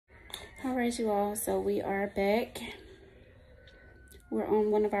All right, you all, so we are back. We're on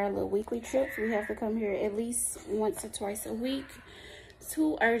one of our little weekly trips. We have to come here at least once or twice a week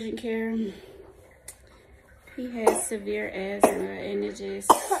to urgent care. He has severe asthma and it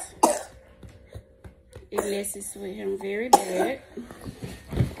messes with him very bad.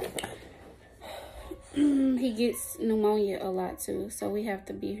 He gets pneumonia a lot too, so we have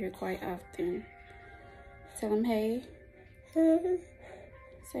to be here quite often. Tell him hey.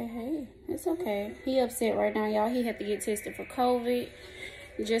 Say hey, it's okay. He upset right now, y'all. He had to get tested for COVID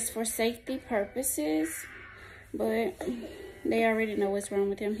just for safety purposes, but they already know what's wrong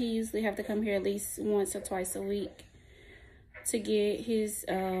with him. He usually have to come here at least once or twice a week to get his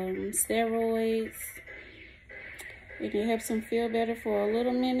steroids, and it helps him feel better for a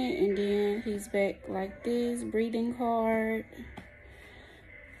little minute, and then he's back like this, breathing hard,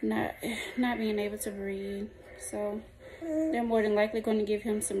 not being able to breathe. So they're more than likely going to give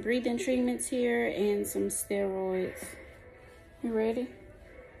him some breathing treatments here and some steroids. You ready?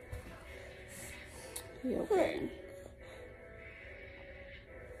 You okay?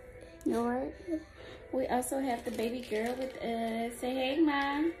 You alright? We also have the baby girl with us. Say hey,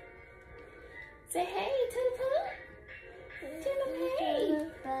 Mom. Say hey to the pup. Tell him hey.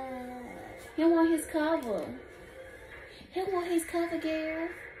 He want his cover. He want his cover, girl.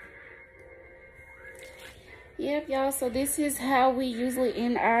 Yep, y'all, so this is how we usually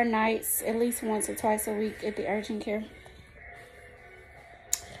end our nights, at least once or twice a week at the urgent care.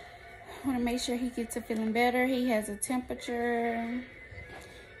 I want to make sure he gets to feeling better. He has a temperature.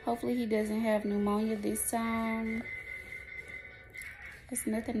 Hopefully he doesn't have pneumonia this time. It's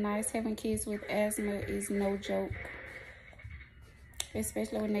nothing nice. Having kids with asthma is no joke,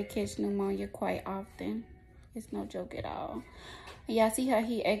 especially when they catch pneumonia quite often. It's no joke at all. Y'all see how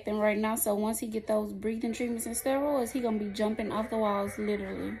he acting right now? So once he get those breathing treatments and steroids, he gonna be jumping off the walls,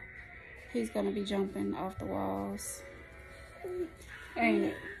 literally. He's gonna be jumping off the walls. Ain't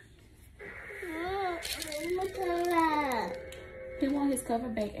it? He want his cover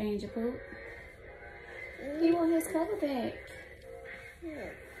back, Angel Poop. He want his cover back.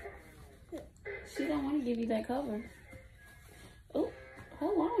 She don't want to give you that cover. Oh,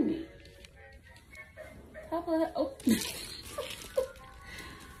 hold on me. Papa, oh.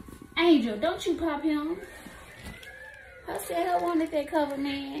 Angel, don't you pop him. I said I wanted that cover,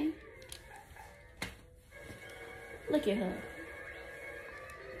 man. Look at her.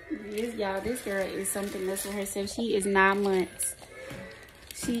 Yes, y'all, this girl is something else for herself. She is 9 months.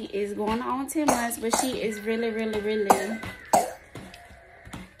 She is going on 10 months, but she is really,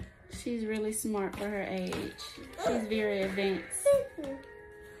 she's really smart for her age. She's very advanced.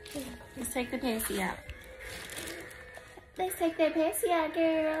 Let's take the passy out. Let's take that passy out,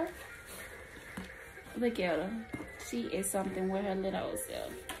 girl. Look at her. She is something with her little old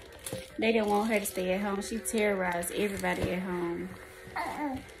self. They didn't want her to stay at home. She terrorized everybody at home.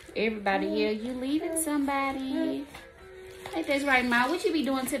 Everybody, yeah, you leaving somebody. Ain't that's right, Ma? What you be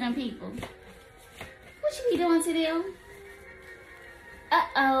doing to them people? What you be doing to them?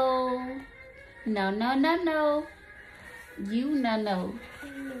 Uh-oh. No, no, no, no. You no.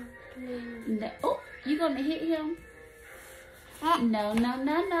 Oh, you gonna hit him? No, no,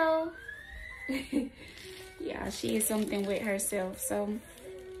 no, no. Yeah, she is something with herself. So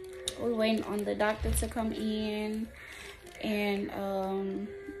we're waiting on the doctor to come in and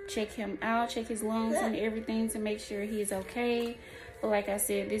check him out, check his lungs and everything to make sure he's okay. But like I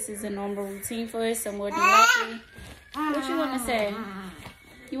said, this is a normal routine for us, so more than likely. What you want to say?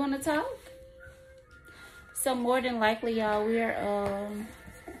 You want to talk? So more than likely, y'all,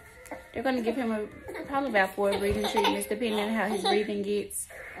 they're going to give him probably about 4 breathing treatments, depending on how his breathing gets.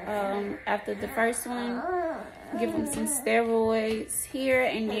 After the first one, give him some steroids here,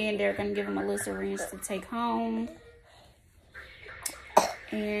 and then they're going to give him a little syringe to take home.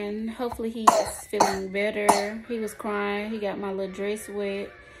 And hopefully he is feeling better. He was crying. He got my little dress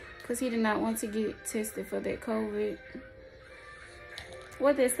wet because he did not want to get tested for that COVID.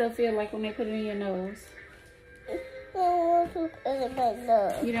 What does that stuff feel like when they put it in your nose? I don't want to put it in my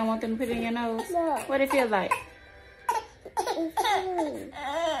nose. You don't want them to put it in your nose? No. What it feel like?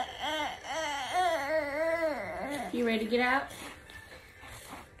 You ready to get out?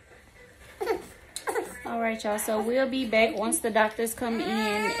 All right, y'all. So we'll be back once the doctors come in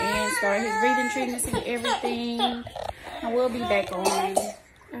and start his breathing treatments and everything. And we'll be back on.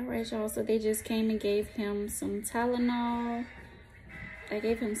 All right, y'all. So they just came and gave him some Tylenol. I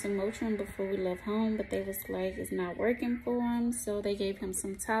gave him some Motrin before we left home, but they was like, it's not working for him. So they gave him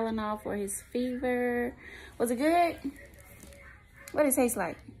some Tylenol for his fever. Was it good? What does it taste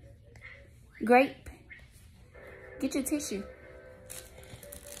like? Grape? Get your tissue.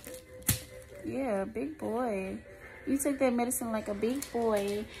 Yeah, big boy. You took that medicine like a big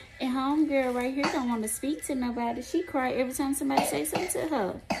boy. And homegirl right here don't want to speak to nobody. She cry every time somebody say something to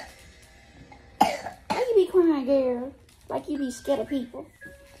her. Why you be crying, girl? Like you be scared of people.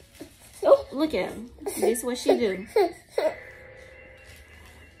 Oh, look at her. This is what she do.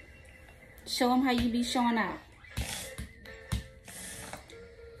 Show them how you be showing out.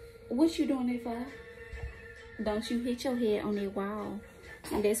 What you doing it for? Don't you hit your head on that wall.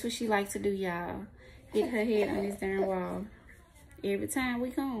 And that's what she likes to do, y'all. Hit her head on this darn wall. Every time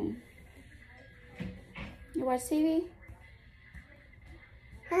we come. You watch TV?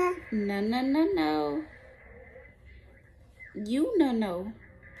 Huh? No, no, no, no. You no.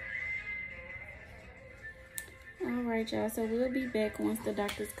 Alright, y'all. So we'll be back once the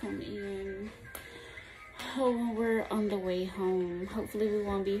doctors come in. Oh, we're on the way home. Hopefully we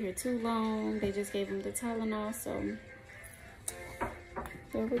won't be here too long. They just gave him the Tylenol, so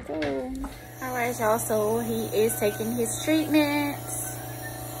there we go. All right, y'all, so he is taking his treatments.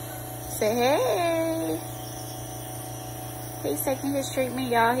 Say hey. He's taking his treatment,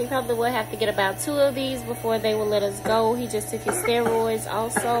 y'all. He probably will have to get about 2 of these before they will let us go. He just took his steroids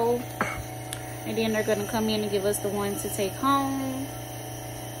also. And then they're gonna come in and give us the one to take home.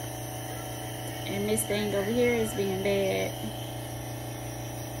 And this thing over here is being bad.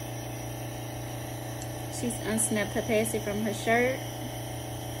 She's unsnapped her passy from her shirt.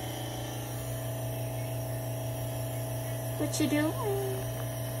 What you doing?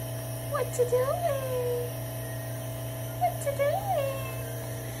 What you doing? What you doing?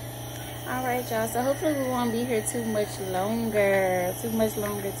 Alright, y'all. So hopefully we won't be here too much longer. Too much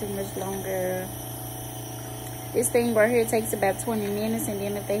longer. This thing right here takes about 20 minutes, and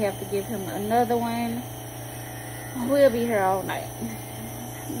then if they have to give him another one, we'll be here all night.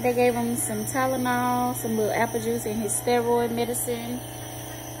 They gave him some Tylenol, some little apple juice, and his steroid medicine.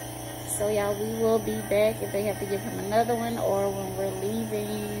 So y'all, we will be back if they have to give him another one or when we're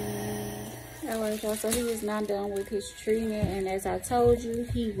leaving. Alright, y'all, so he is now done with his treatment, and as I told you,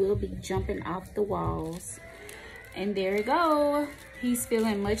 he will be jumping off the walls. And there we go. He's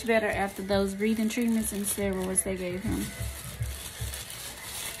feeling much better after those breathing treatments and steroids they gave him.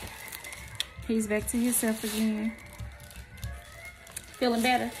 He's back to himself again. Feeling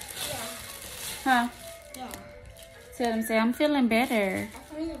better? Yeah. Huh? Yeah. Tell him, say, I'm feeling better.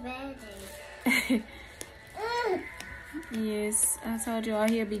 I feel better. Yes, I told you all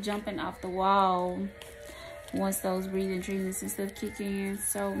he'll be jumping off the wall once those breathing treatments and stuff kick in.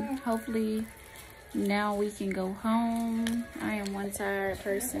 So hopefully now we can go home. I am one tired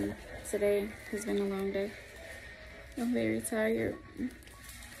person today. It's been a long day. I'm very tired.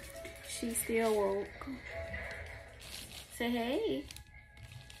 She's still woke. Say hey.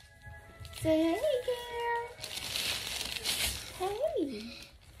 Say hey, girl. Hey.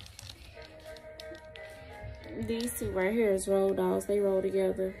 These two right here is roll dolls. They roll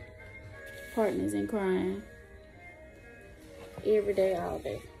together. Partners in crime. Every day, all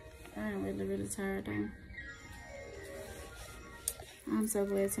day. I am really tired though. I'm so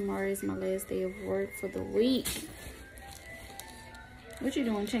glad tomorrow is my last day of work for the week. What you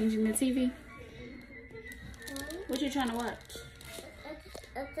doing? Changing the TV? What you trying to watch?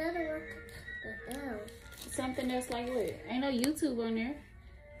 I thought I watched the else. Something else like what? Ain't no YouTube on there.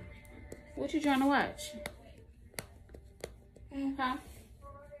 What you trying to watch? Huh?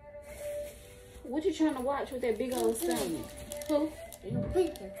 What you trying to watch with that big old stomach? Who? You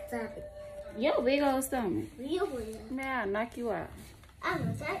big stomach. Your big old stomach. You will. Man, I'll knock you out. I will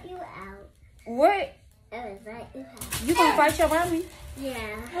knock you out. What? I will knock you out. You gonna fight your mommy?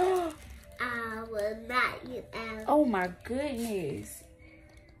 Yeah. I will knock you out. Oh my goodness.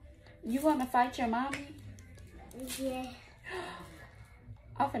 You gonna fight your mommy? Yeah.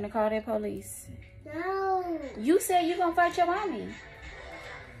 I'm finna call that police. No. You said you gonna fight your mommy.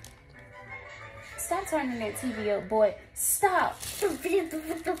 Stop turning that TV up, boy. Stop.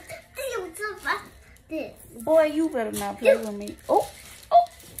 Boy, you better not play with me. Oh,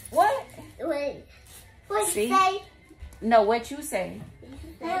 what? Wait. What See? you say? No, what you say?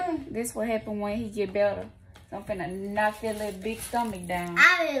 This what happen when he get better. So I'm finna knock that little big stomach down.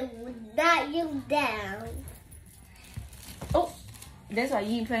 I will knock you down. Oh, that's why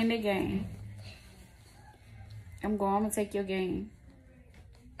you ain't playing that game. I'm gonna take your game.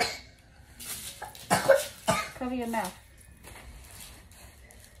 Cover your mouth.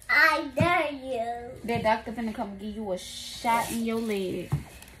 I dare you. That doctor finna come give you a shot in your leg.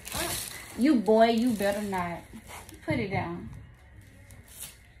 You boy, you better not. Put it down.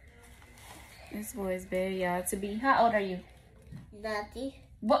 This boy is bad, y'all. To be, how old are you? Nothing.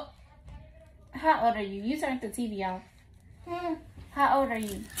 What? How old are you? You turned the TV off. How old are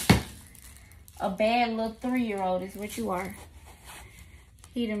you? A bad little 3-year-old is what you are.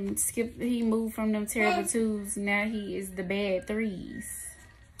 He moved from them terrible 2s. Now he is the bad 3s.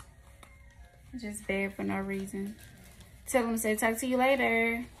 Just bad for no reason. Tell him, say, talk to you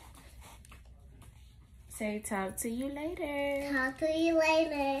later. Say, talk to you later. Talk to you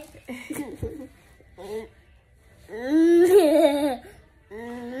later.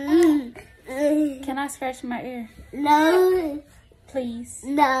 Can I scratch my ear? No. Please.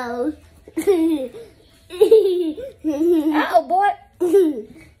 No. Ow, boy.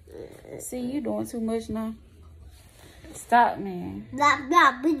 See, you doing too much now. Stop, man. You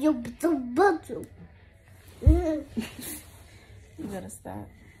gotta stop.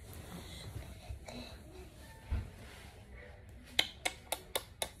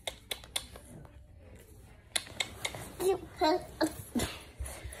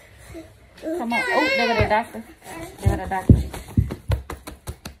 Come on. Oh, there go the doctor. There go the doctor.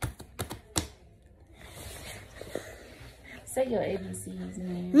 Say your ABCs,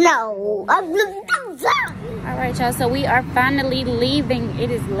 man. No. All right, y'all. So we are finally leaving. It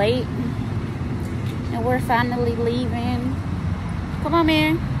is late. And we're finally leaving. Come on,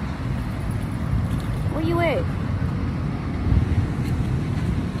 man. Where you at?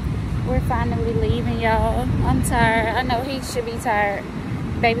 We're finally leaving, y'all. I'm tired. I know he should be tired.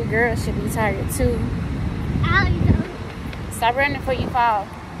 Baby girl should be tired, too. Stop running before you fall.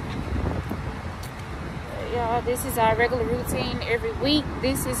 Y'all, this is our regular routine every week.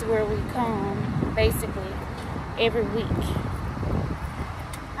 This is where we come, basically, every week.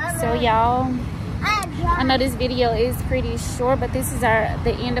 So, y'all, I know this video is pretty short, but this is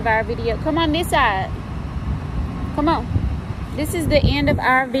the end of our video. Come on this side. Come on. This is the end of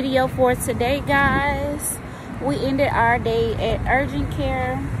our video for today, guys. We ended our day at urgent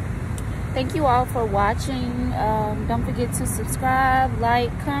care. Thank you all for watching. Don't forget to subscribe,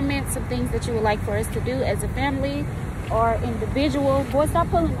 like, comment some things that you would like for us to do as a family or individual. Boy, stop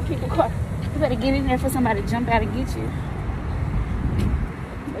pulling the people's car. You better get in there for somebody to jump out and get you.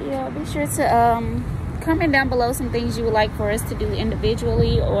 But yeah, be sure to comment down below some things you would like for us to do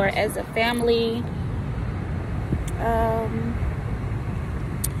individually or as a family.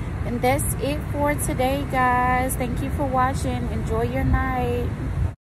 And that's it for today, guys. Thank you for watching. Enjoy your night.